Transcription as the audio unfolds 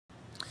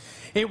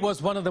It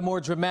was one of the more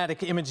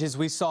dramatic images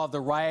we saw of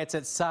the riots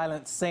at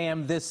Silent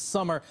Sam this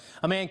summer.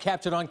 A man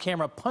captured on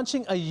camera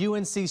punching a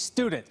UNC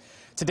student.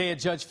 Today, a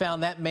judge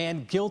found that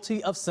man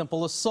guilty of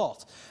simple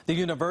assault. The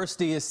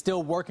university is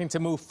still working to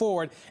move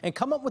forward and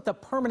come up with a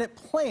permanent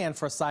plan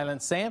for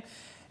Silent Sam.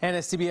 And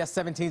as CBS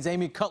 17's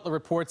Amy Cutler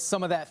reports,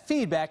 some of that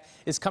feedback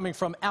is coming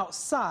from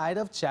outside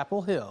of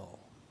Chapel Hill.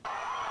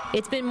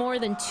 It's been more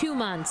than 2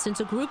 months since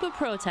a group of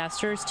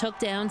protesters took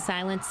down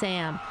Silent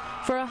Sam.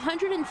 For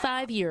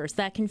 105 years,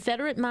 that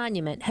Confederate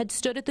monument had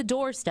stood at the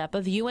doorstep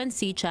of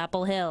UNC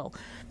Chapel Hill.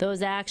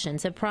 Those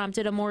actions have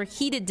prompted a more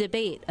heated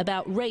debate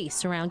about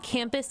race around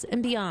campus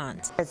and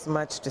beyond. As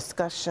much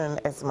discussion,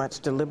 as much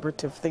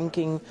deliberative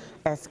thinking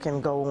as can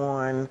go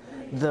on,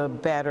 the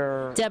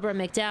better. Deborah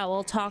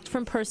McDowell talked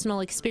from personal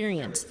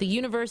experience. The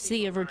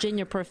University of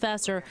Virginia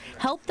professor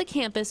helped the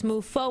campus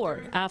move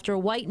forward after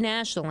white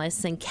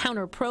nationalists and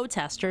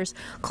counter-protesters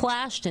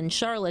clashed in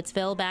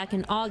Charlottesville back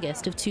in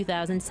August of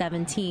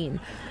 2017.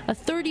 A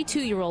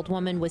 32-year-old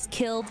woman was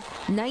killed,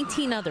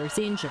 19 others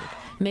injured.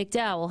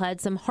 McDowell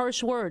had some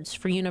harsh words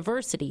for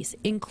universities,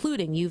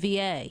 including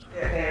UVA.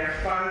 They're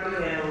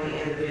fundamentally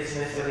in the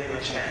business of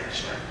image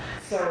management.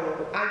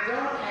 So I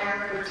don't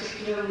have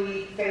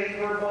particularly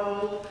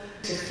favorable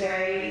to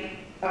say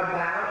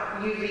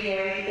about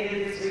UVA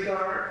in this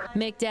regard.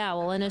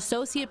 McDowell and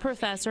Associate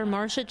Professor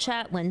Marcia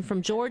Chatlin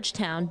from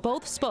Georgetown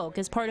both spoke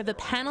as part of a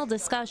panel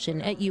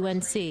discussion at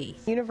UNC.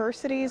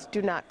 Universities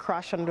do not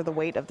crush under the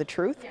weight of the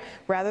truth.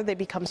 Rather, they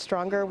become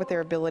stronger with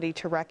their ability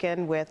to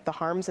reckon with the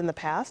harms in the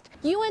past.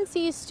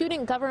 UNC's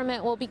student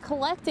government will be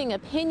collecting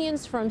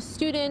opinions from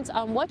students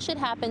on what should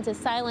happen to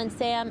Silent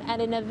Sam at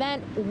an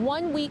event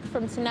 1 week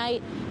from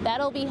tonight.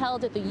 That'll be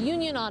held at the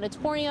Union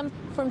Auditorium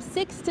from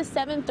 6 to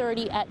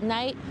 7:30 at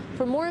night.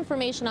 For more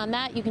information on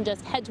that, you can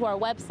just head to our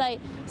website,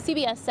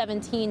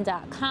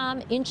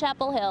 CBS17.com. In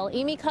Chapel Hill,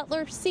 Amy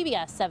Cutler,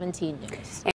 CBS 17 News.